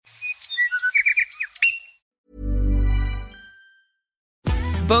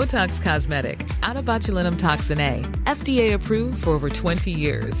Botox Cosmetic, out of botulinum toxin A, FDA approved for over 20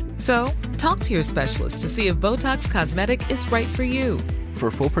 years. So, talk to your specialist to see if Botox Cosmetic is right for you. For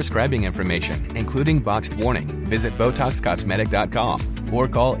full prescribing information, including boxed warning, visit BotoxCosmetic.com or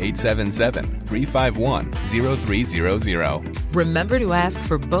call 877-351-0300. Remember to ask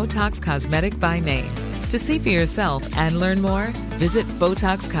for Botox Cosmetic by name. To see for yourself and learn more, visit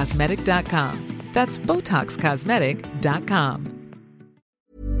BotoxCosmetic.com. That's BotoxCosmetic.com.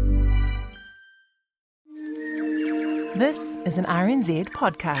 This is an RNZ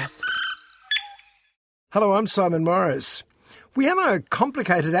podcast. Hello, I'm Simon Morris. We have a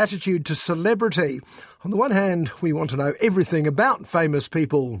complicated attitude to celebrity. On the one hand, we want to know everything about famous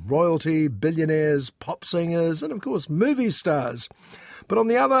people, royalty, billionaires, pop singers, and of course movie stars. But on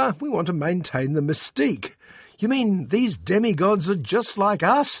the other, we want to maintain the mystique. You mean these demigods are just like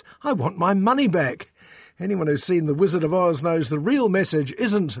us? I want my money back. Anyone who's seen The Wizard of Oz knows the real message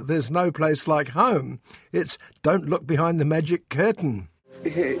isn't there's no place like home. It's don't look behind the magic curtain.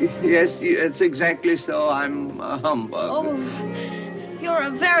 Yes, it's exactly so. I'm a humbug. Oh, you're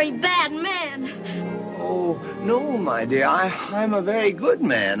a very bad man. Oh, no, my dear. I'm a very good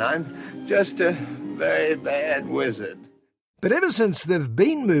man. I'm just a very bad wizard. But ever since they've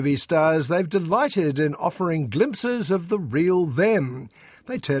been movie stars, they've delighted in offering glimpses of the real them.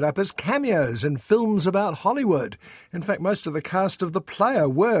 They turn up as cameos in films about Hollywood. In fact, most of the cast of The Player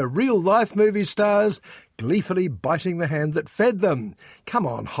were real-life movie stars, gleefully biting the hand that fed them. Come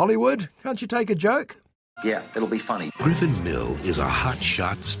on, Hollywood, can't you take a joke? Yeah, it'll be funny. Griffin Mill is a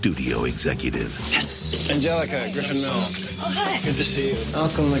hotshot studio executive. Yes! Angelica, Griffin Mill. Oh, hi. Good to see you.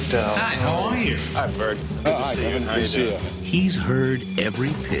 Malcolm McDowell. Hi, how are you? Hi, Bert. Good to see you. How you doing? He's heard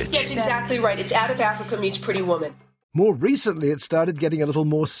every pitch. That's exactly right. It's Out of Africa meets Pretty Woman. More recently, it started getting a little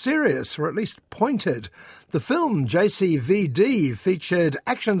more serious, or at least pointed. The film JCVD featured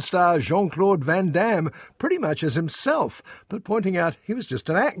action star Jean-Claude Van Damme pretty much as himself, but pointing out he was just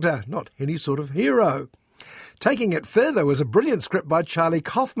an actor, not any sort of hero. Taking it further was a brilliant script by Charlie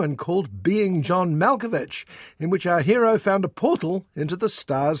Kaufman called Being John Malkovich, in which our hero found a portal into the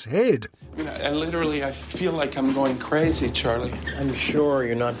star's head. I feel like I'm going crazy, Charlie. I'm sure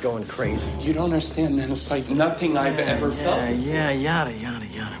you're not going crazy. You don't understand, man. It's like nothing I've ever felt. Yeah, yada.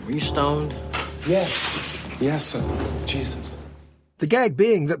 Were you stoned? Yes, Jesus. The gag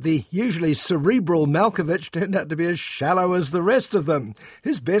being that the usually cerebral Malkovich turned out to be as shallow as the rest of them.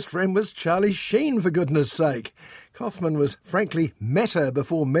 His best friend was Charlie Sheen, for goodness sake. Kaufman was frankly meta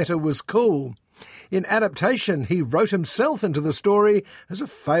before meta was cool. In adaptation, he wrote himself into the story as a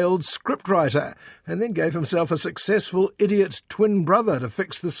failed scriptwriter and then gave himself a successful idiot twin brother to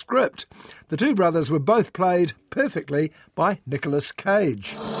fix the script. The two brothers were both played perfectly by Nicolas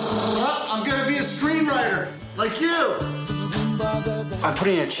Cage. I'm going to be a screenwriter, like you. I'm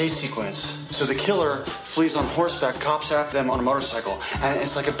putting in a chase sequence. So the killer flees on horseback, cops after them on a motorcycle. And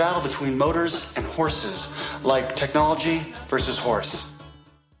it's like a battle between motors and horses, like technology versus horse.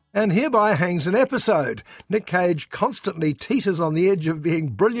 And hereby hangs an episode. Nick Cage constantly teeters on the edge of being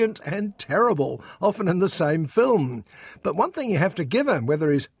brilliant and terrible, often in the same film. But one thing you have to give him,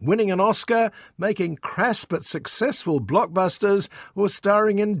 whether he's winning an Oscar, making crass but successful blockbusters, or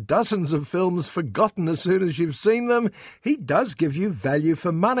starring in dozens of films forgotten as soon as you've seen them, he does give you value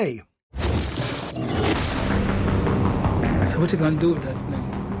for money. So what you gonna do with that thing?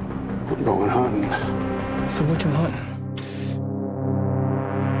 I'm going hunting. So what you hunting?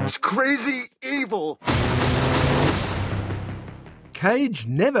 It's crazy evil. Cage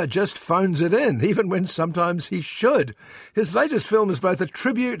never just phones it in, even when sometimes he should. His latest film is both a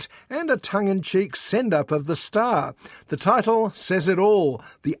tribute and a tongue-in-cheek send-up of the star. The title says it all,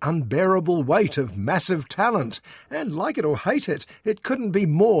 the unbearable weight of massive talent. And like it or hate it, it couldn't be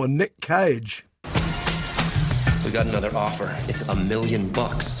more Nick Cage. We got another offer. It's $1 million.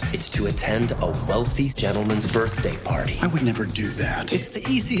 It's to attend a wealthy gentleman's birthday party. I would never do that. It's the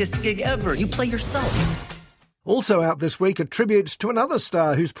easiest gig ever. You play yourself. Also out this week are tributes to another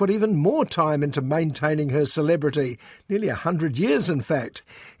star who's put even more time into maintaining her celebrity. Nearly 100 years, in fact.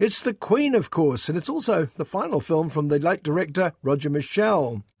 It's the Queen, of course, and it's also the final film from the late director Roger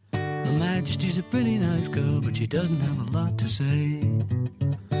Michell. Her Majesty's a pretty nice girl, but she doesn't have a lot to say.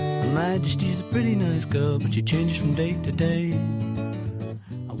 Her Majesty's a pretty nice girl, but she changes from day to day.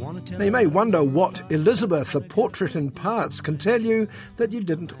 Now you may wonder what Elizabeth, a portrait in parts, can tell you that you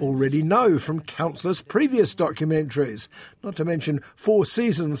didn't already know from countless previous documentaries, not to mention 4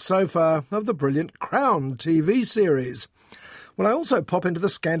 seasons so far of the brilliant Crown TV series. Well, I also pop into the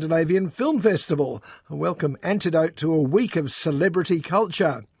Scandinavian Film Festival, a welcome antidote to a week of celebrity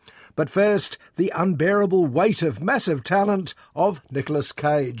culture. But first, the unbearable weight of massive talent of Nicolas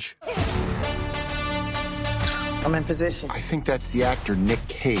Cage. I'm in position. I think that's the actor Nick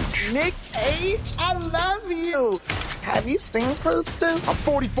Cage. Nick Cage? I love you. Have you seen Crudes 2? I'm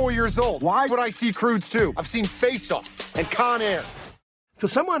 44 years old. Why would I see Crudes 2? I've seen Face Off and Con Air. For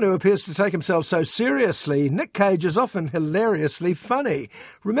someone who appears to take himself so seriously, Nick Cage is often hilariously funny.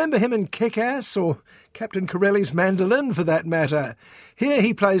 Remember him in Kick-Ass, or Captain Corelli's Mandolin for that matter. Here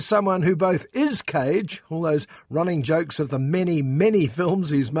he plays someone who both is Cage, all those running jokes of the many, many films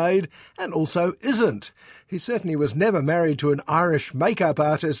he's made, and also isn't. He certainly was never married to an Irish makeup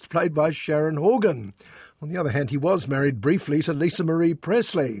artist played by Sharon Horgan. On the other hand, he was married briefly to Lisa Marie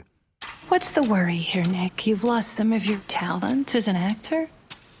Presley. What's the worry here, Nick? You've lost some of your talent as an actor?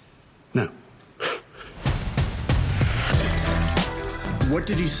 No. What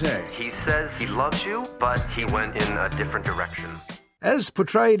did he say? He says he loves you, but he went in a different direction. As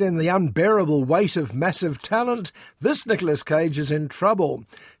portrayed in The Unbearable Weight of Massive Talent, this Nicolas Cage is in trouble.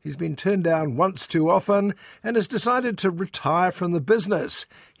 He's been turned down once too often and has decided to retire from the business.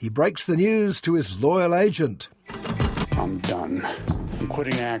 He breaks the news to his loyal agent. I'm done. I'm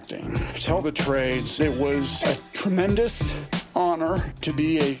quitting acting. Tell the trades, it was a tremendous honor to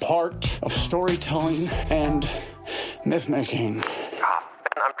be a part of storytelling and myth-making. Ah,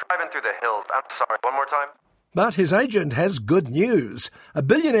 man, I'm driving through the hills. I'm sorry. One more time? But his agent has good news. A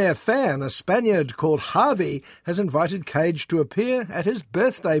billionaire fan, a Spaniard called Harvey, has invited Cage to appear at his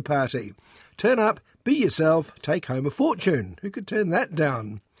birthday party. Turn up, be yourself, take home a fortune. Who could turn that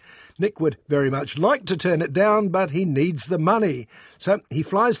down? Nick would very much like to turn it down, but he needs the money. So he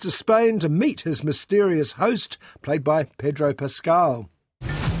flies to Spain to meet his mysterious host, played by Pedro Pascal.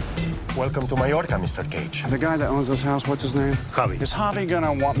 Welcome to Mallorca, Mr. Cage. The guy that owns this house, what's his name? Javi. Is Javi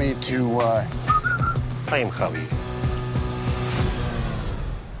gonna want me to, I am Javi.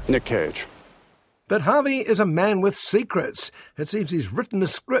 Nick Cage. But Harvey is a man with secrets. It seems he's written a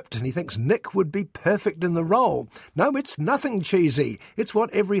script and he thinks Nick would be perfect in the role. No, it's nothing cheesy. It's what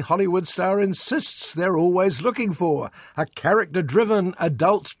every Hollywood star insists they're always looking for. A character-driven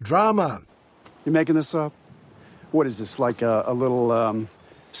adult drama. You making this up? What is this, like a little,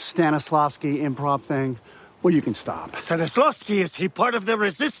 Stanislavski improv thing? Well, you can stop. Stanislavski, is he part of the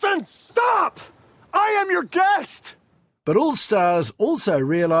resistance? Stop! I am your guest! But all stars also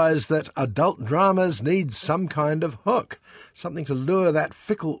realise that adult dramas need some kind of hook, something to lure that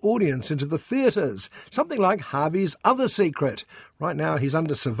fickle audience into the theatres, something like Harvey's other secret. Right now he's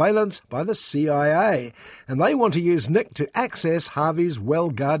under surveillance by the CIA, and they want to use Nick to access Harvey's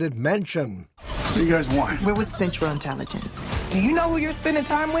well-guarded mansion. What do you guys want? We're with Central Intelligence. Do you know who you're spending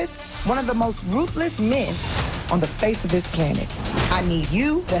time with? One of the most ruthless men on the face of this planet. I need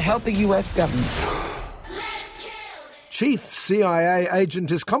you to help the U.S. government. Chief CIA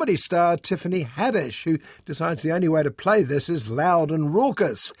agent is comedy star Tiffany Haddish, who decides the only way to play this is loud and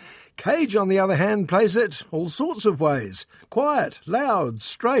raucous. Cage, on the other hand, plays it all sorts of ways. Quiet, loud,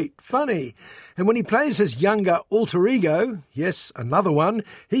 straight, funny. And when he plays his younger alter ego, yes, another one,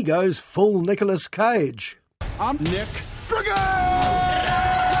 he goes full Nicolas Cage. I'm Nick Friggin!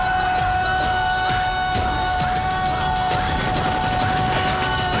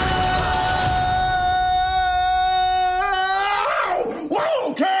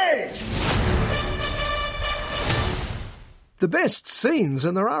 The best scenes,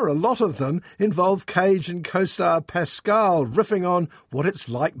 and there are a lot of them, involve Cage and co-star Pascal riffing on what it's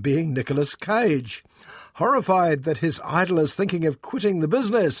like being Nicolas Cage. Horrified that his idol is thinking of quitting the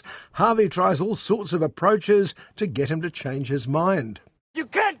business, Harvey tries all sorts of approaches to get him to change his mind. You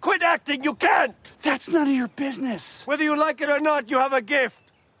can't quit acting, you can't! That's none of your business. Whether you like it or not, you have a gift.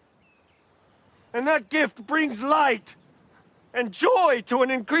 And that gift brings light and joy to an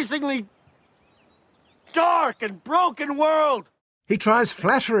increasingly dark and broken world. He tries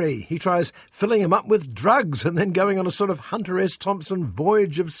flattery. He tries filling him up with drugs and then going on a sort of Hunter S. Thompson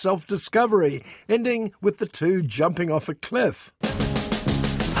voyage of self-discovery, ending with the two jumping off a cliff. I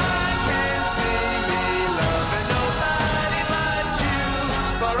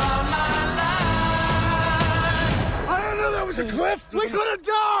didn't know that was a cliff. We could have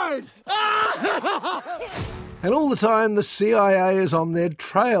died. And all the time, the CIA is on their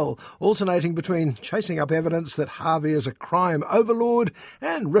trail, alternating between chasing up evidence that Harvey is a crime overlord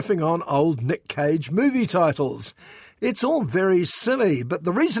and riffing on old Nick Cage movie titles. It's all very silly, but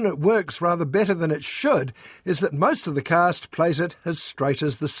the reason it works rather better than it should is that most of the cast plays it as straight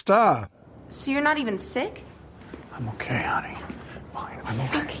as the star. So you're not even sick? I'm okay, honey. Fine,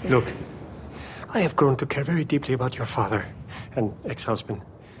 I'm okay. Look, I have grown to care very deeply about your father and ex-husband.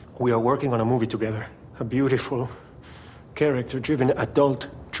 We are working on a movie together. A beautiful, character-driven adult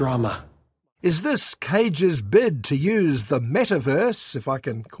drama. Is this Cage's bid to use the metaverse, if I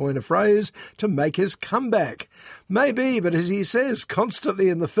can coin a phrase, to make his comeback? Maybe, but as he says constantly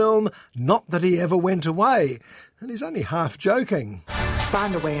in the film, not that he ever went away. And he's only half joking.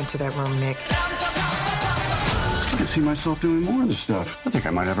 Find a way into that room, Nick. I can see myself doing more of this stuff. I think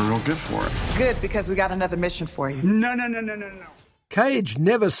I might have a real gift for it. Good, because we got another mission for you. No. Cage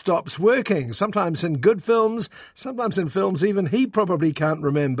never stops working, sometimes in good films, sometimes in films even he probably can't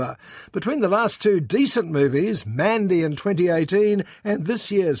remember. Between the last two decent movies, Mandy in 2018 and this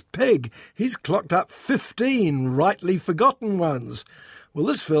year's Pig, he's clocked up 15 rightly forgotten ones. Well,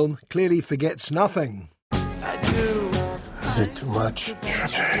 this film clearly forgets nothing. Is it too much?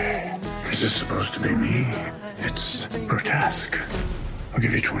 Is this supposed to be me? It's grotesque. I'll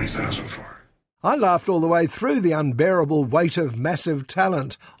give you $20,000 for it. I laughed all the way through the unbearable weight of massive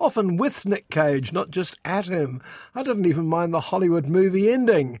talent, often with Nick Cage, not just at him. I didn't even mind the Hollywood movie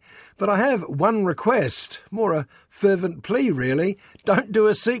ending. But I have one request, more a fervent plea really. Don't do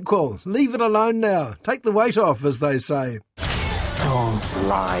a sequel. Leave it alone now. Take the weight off, as they say. Don't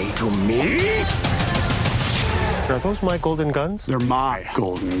lie to me! Are those my golden guns? They're my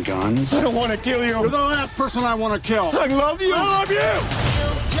golden guns. I don't want to kill you. You're the last person I want to kill. I love you. I love you!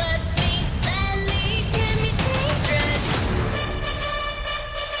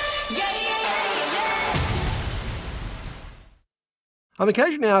 I'm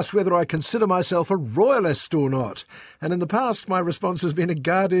occasionally asked whether I consider myself a royalist or not, and in the past my response has been a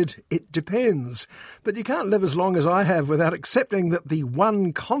guarded, it depends. But you can't live as long as I have without accepting that the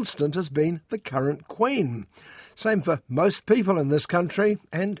one constant has been the current Queen. Same for most people in this country,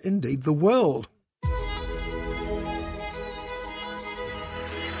 and indeed the world.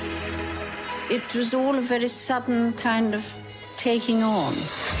 It was all a very sudden kind of taking on.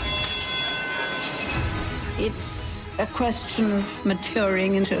 It's a question of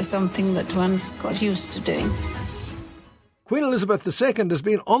maturing into something that one's got used to doing. Queen Elizabeth II has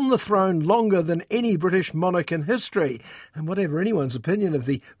been on the throne longer than any British monarch in history, and whatever anyone's opinion of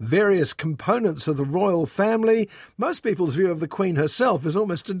the various components of the royal family, most people's view of the Queen herself is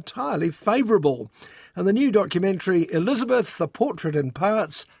almost entirely favourable. And the new documentary, Elizabeth, A Portrait in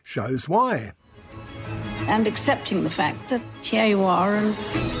Parts, shows why. And accepting the fact that here you are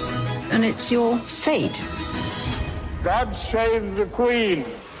and it's your fate. God save the Queen!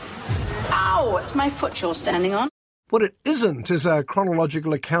 Ow! It's my foot you're standing on. What it isn't is a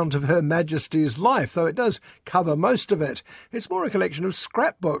chronological account of Her Majesty's life, though it does cover most of it. It's more a collection of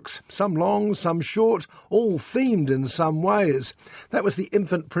scrapbooks, some long, some short, all themed in some ways. That was the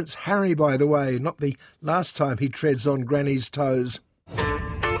infant Prince Harry, by the way, not the last time he treads on Granny's toes.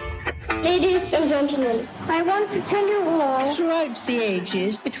 Ladies and gentlemen, I want to tell you all... Throughout the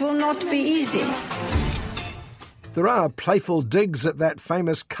ages, it will not be easy. There are playful digs at that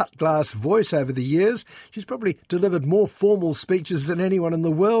famous cut-glass voice over the years. She's probably delivered more formal speeches than anyone in the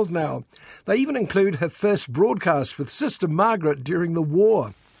world now. They even include her first broadcast with Sister Margaret during the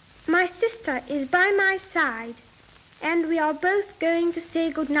war. My sister is by my side, and we are both going to say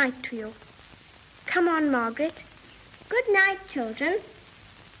good night to you. Come on, Margaret. Good night, children.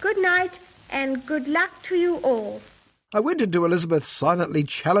 Good night, and good luck to you all. I went into Elizabeth silently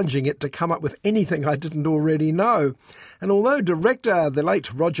challenging it to come up with anything I didn't already know. And although director, the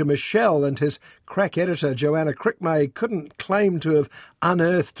late Roger Michell, and his crack editor, Joanna Crickmay, couldn't claim to have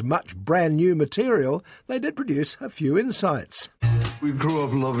unearthed much brand new material, they did produce a few insights. We grew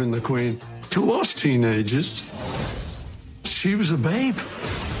up loving the Queen. To us teenagers, she was a babe.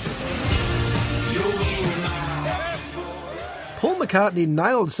 Paul McCartney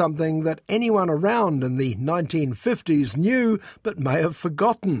nailed something that anyone around in the 1950s knew but may have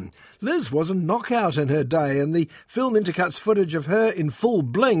forgotten. Liz was a knockout in her day, and the film intercuts footage of her in full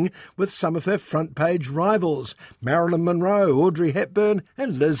bling with some of her front-page rivals, Marilyn Monroe, Audrey Hepburn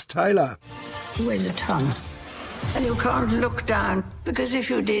and Liz Taylor. Where's the tongue? And you can't look down, because if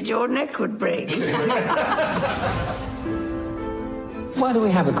you did, your neck would break. Why do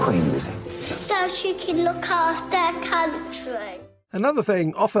we have a queen, Lizzie? So she can look after our country. Another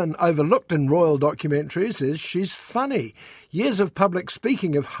thing often overlooked in royal documentaries is she's funny. Years of public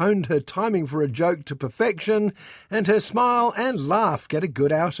speaking have honed her timing for a joke to perfection, and her smile and laugh get a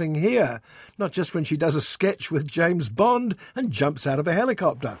good outing here. Not just when she does a sketch with James Bond and jumps out of a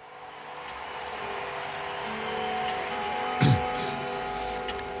helicopter.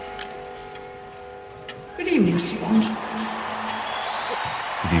 Good evening, Sir Bond.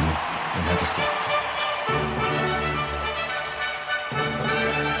 Good evening, Your Majesty.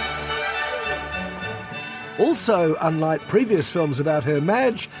 Also, unlike previous films about her,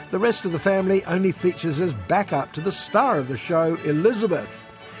 Madge, the rest of the family only features as backup to the star of the show, Elizabeth.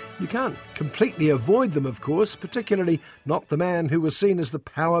 You can't completely avoid them, of course, particularly not the man who was seen as the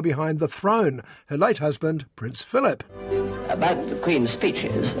power behind the throne, her late husband, Prince Philip. About the Queen's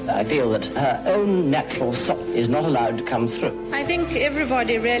speeches, I feel that her own natural soul is not allowed to come through. I think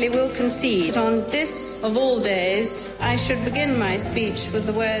everybody really will concede. On this, of all days, I should begin my speech with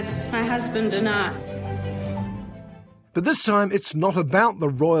the words, my husband and I. But this time it's not about the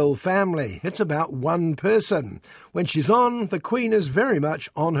royal family, it's about one person. When she's on, the Queen is very much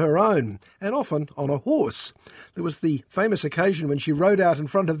on her own, and often on a horse. There was the famous occasion when she rode out in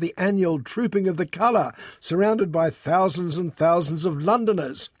front of the annual Trooping of the Colour, surrounded by thousands and thousands of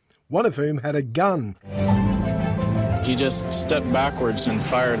Londoners, one of whom had a gun. He just stepped backwards and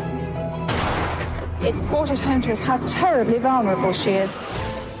fired. It brought it home to us how terribly vulnerable she is.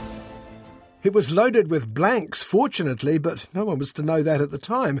 It was loaded with blanks, fortunately, but no one was to know that at the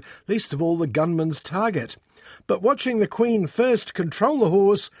time, least of all the gunman's target. But watching the Queen first control the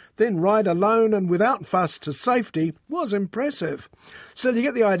horse, then ride alone and without fuss to safety was impressive. Still, you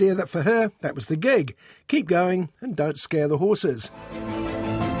get the idea that for her, that was the gig. Keep going and don't scare the horses.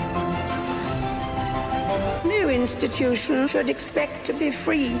 No institution should expect to be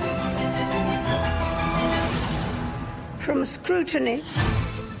free from scrutiny.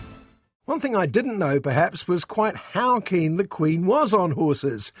 One thing I didn't know, perhaps, was quite how keen the Queen was on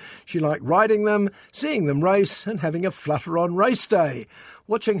horses. She liked riding them, seeing them race, and having a flutter on race day.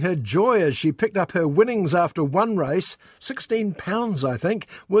 Watching her joy as she picked up her winnings after one race, £16, I think,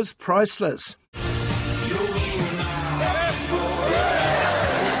 was priceless. Get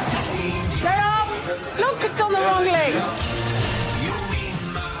off! Look, it's on the wrong leg!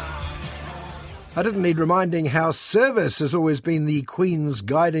 I didn't need reminding how service has always been the Queen's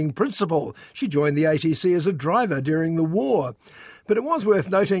guiding principle. She joined the ATC as a driver during the war. But it was worth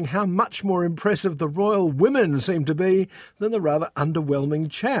noting how much more impressive the royal women seemed to be than the rather underwhelming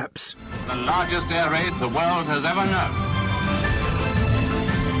chaps. The largest air raid the world has ever known.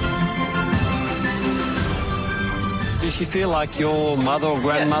 Did she feel like your mother or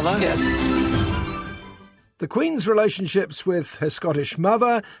grandmother? Yes. The Queen's relationships with her Scottish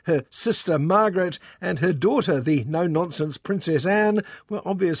mother, her sister Margaret, and her daughter, the no-nonsense Princess Anne, were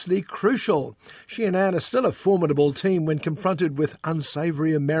obviously crucial. She and Anne are still a formidable team when confronted with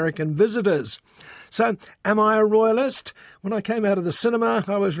unsavoury American visitors. So, am I a royalist? When I came out of the cinema,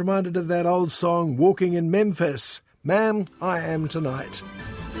 I was reminded of that old song, Walking in Memphis. Ma'am, I am tonight.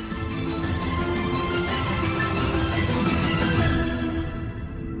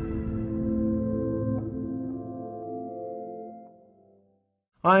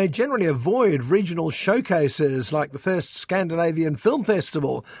 I generally avoid regional showcases like the first Scandinavian Film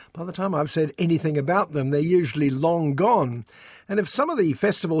Festival. By the time I've said anything about them, they're usually long gone. And if some of the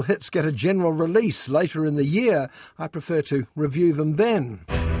festival hits get a general release later in the year, I prefer to review them then.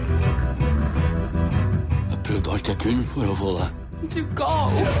 Jeg prøvde alt jeg kunne for å få det. Du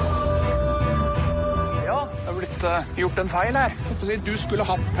ga! Ja, det har blitt gjort en feil her. Du skulle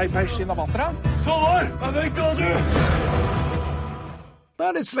hatt Persina Batra. Sånn, jeg vet hva du!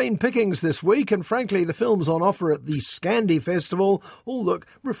 But it's lean pickings this week, and frankly the films on offer at the Scandi Festival all look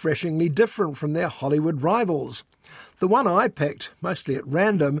refreshingly different from their Hollywood rivals. The one I picked, mostly at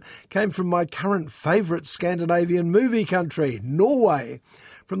random, came from my current favourite Scandinavian movie country, Norway.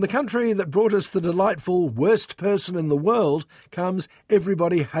 From the country that brought us the delightful Worst Person in the World comes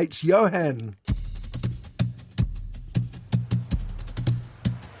Everybody Hates Johan.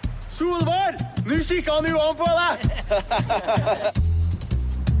 Solvar, nu kikker han Johan på deg!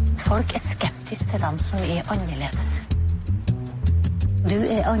 Folk skeptiske til dem som annerledes. Du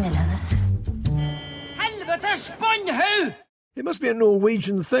annerledes. Helvetes spannhaug! It must be a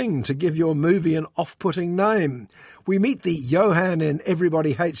Norwegian thing to give your movie an off-putting name. We meet the Johan in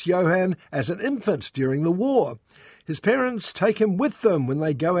Everybody Hates Johan as an infant during the war. His parents take him with them when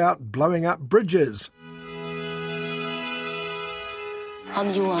they go out blowing up bridges.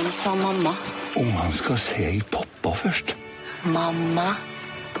 Han Johan sa mamma. Ungene skal se I pappa først. Mamma.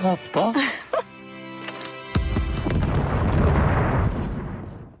 Pappa?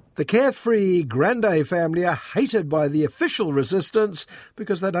 The carefree Grande family are hated by the official resistance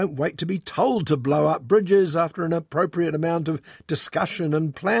because they don't wait to be told to blow up bridges after an appropriate amount of discussion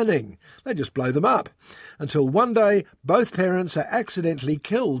and planning. They just blow them up, until one day both parents are accidentally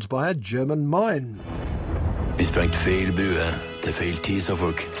killed by a German mine. Vi sprengt feil bue til feil tid, sa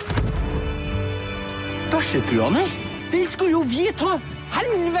folk. Bæsjepuene? De skulle jo vi ta!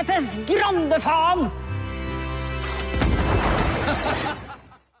 Helvetes grande faen!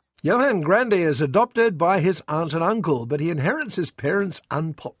 Johan Grande is adopted by his aunt and uncle, but he inherits his parents'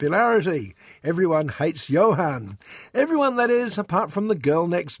 unpopularity. Everyone hates Johan. Everyone, that is, apart from the girl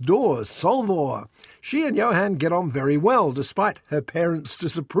next door, Solvor. She and Johan get on very well, despite her parents'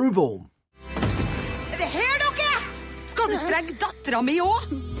 disapproval. Er det her dere er? Skal du sprenge datteren min også?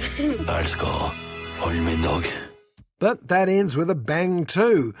 Jeg skal holde min dag. But that ends with a bang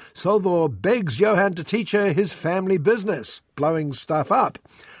too. Solvor begs Johan to teach her his family business, blowing stuff up.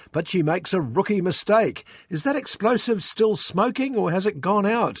 But she makes a rookie mistake. Is that explosive still smoking, or has it gone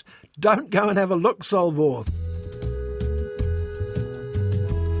out? Don't go and have a look, Solvor.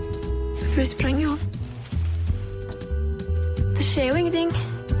 Skal vi sprenge av? Det skjer jo ingenting.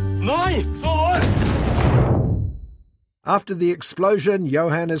 Nei! After the explosion,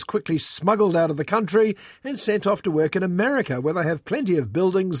 Johan is quickly smuggled out of the country and sent off to work in America, where they have plenty of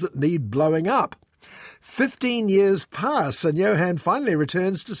buildings that need blowing up. 15 years pass and Johan finally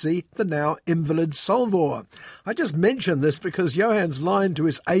returns to see the now invalid Solvor. I just mention this because Johan's line to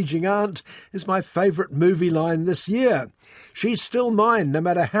his ageing aunt is my favourite movie line this year. She's still mine, no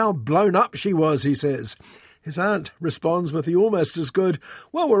matter how blown up she was, he says. His aunt responds with the almost as good,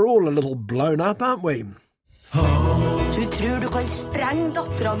 well, we're all a little blown up, aren't we? Du tror du kan sprenge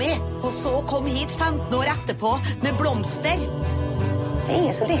datteren min, og så komme hit 15 år etterpå med blomster? Det er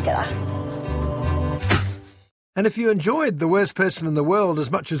ingen som liker det. And if you enjoyed The Worst Person in the World as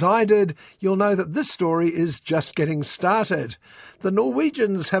much as I did, you'll know that this story is just getting started. The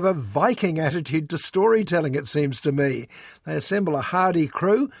Norwegians have a Viking attitude to storytelling, it seems to me. They assemble a hardy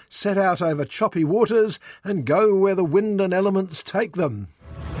crew, set out over choppy waters, and go where the wind and elements take them.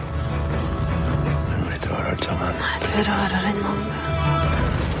 Du er rarere enn mange.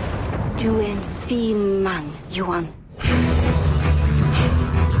 Du er en fin mann, Johan.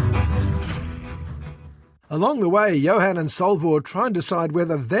 Along the way, Johan and Solvor try and decide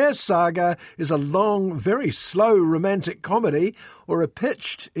whether their saga is a long, very slow romantic comedy or a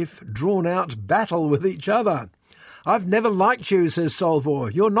pitched, if drawn-out, battle with each other. I've never liked you, says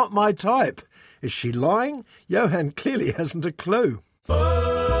Solvor. You're not my type. Is she lying? Johan clearly hasn't a clue.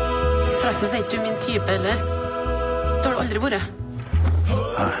 Forresten så er ikke du min type, eller? Det har du aldri vært.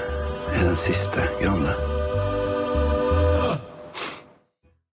 Jeg den siste, Grande.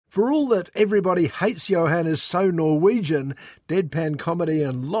 For all that everybody hates Johan is so Norwegian, deadpan comedy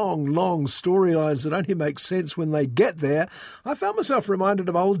and long storylines that only make sense when they get there, I found myself reminded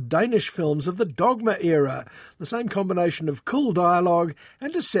of old Danish films of the Dogma era, the same combination of cool dialogue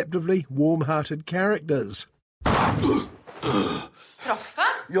and deceptively warm-hearted characters. Traffe?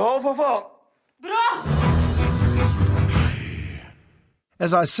 Ja, for faen! Bra!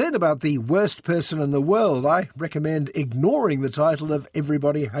 As I said about The Worst Person in the World, I recommend ignoring the title of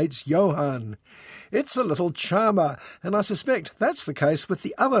Everybody Hates Johan. It's a little charmer, and I suspect that's the case with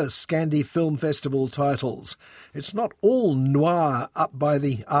the other Scandi Film Festival titles. It's not all noir up by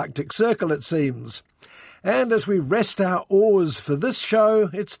the Arctic Circle, it seems. And as we rest our oars for this show,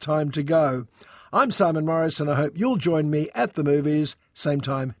 it's time to go. I'm Simon Morris, and I hope you'll join me at the movies, same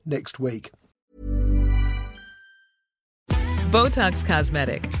time next week. Botox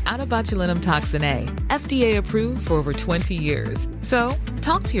Cosmetic, out of botulinum toxin A, FDA approved for over 20 years. So,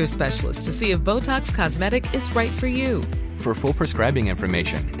 talk to your specialist to see if Botox Cosmetic is right for you. For full prescribing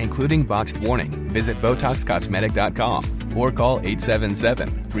information, including boxed warning, visit BotoxCosmetic.com or call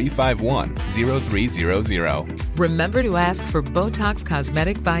 877-351-0300. Remember to ask for Botox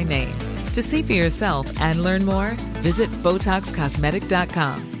Cosmetic by name. To see for yourself and learn more, visit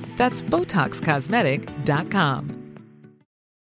BotoxCosmetic.com. That's BotoxCosmetic.com.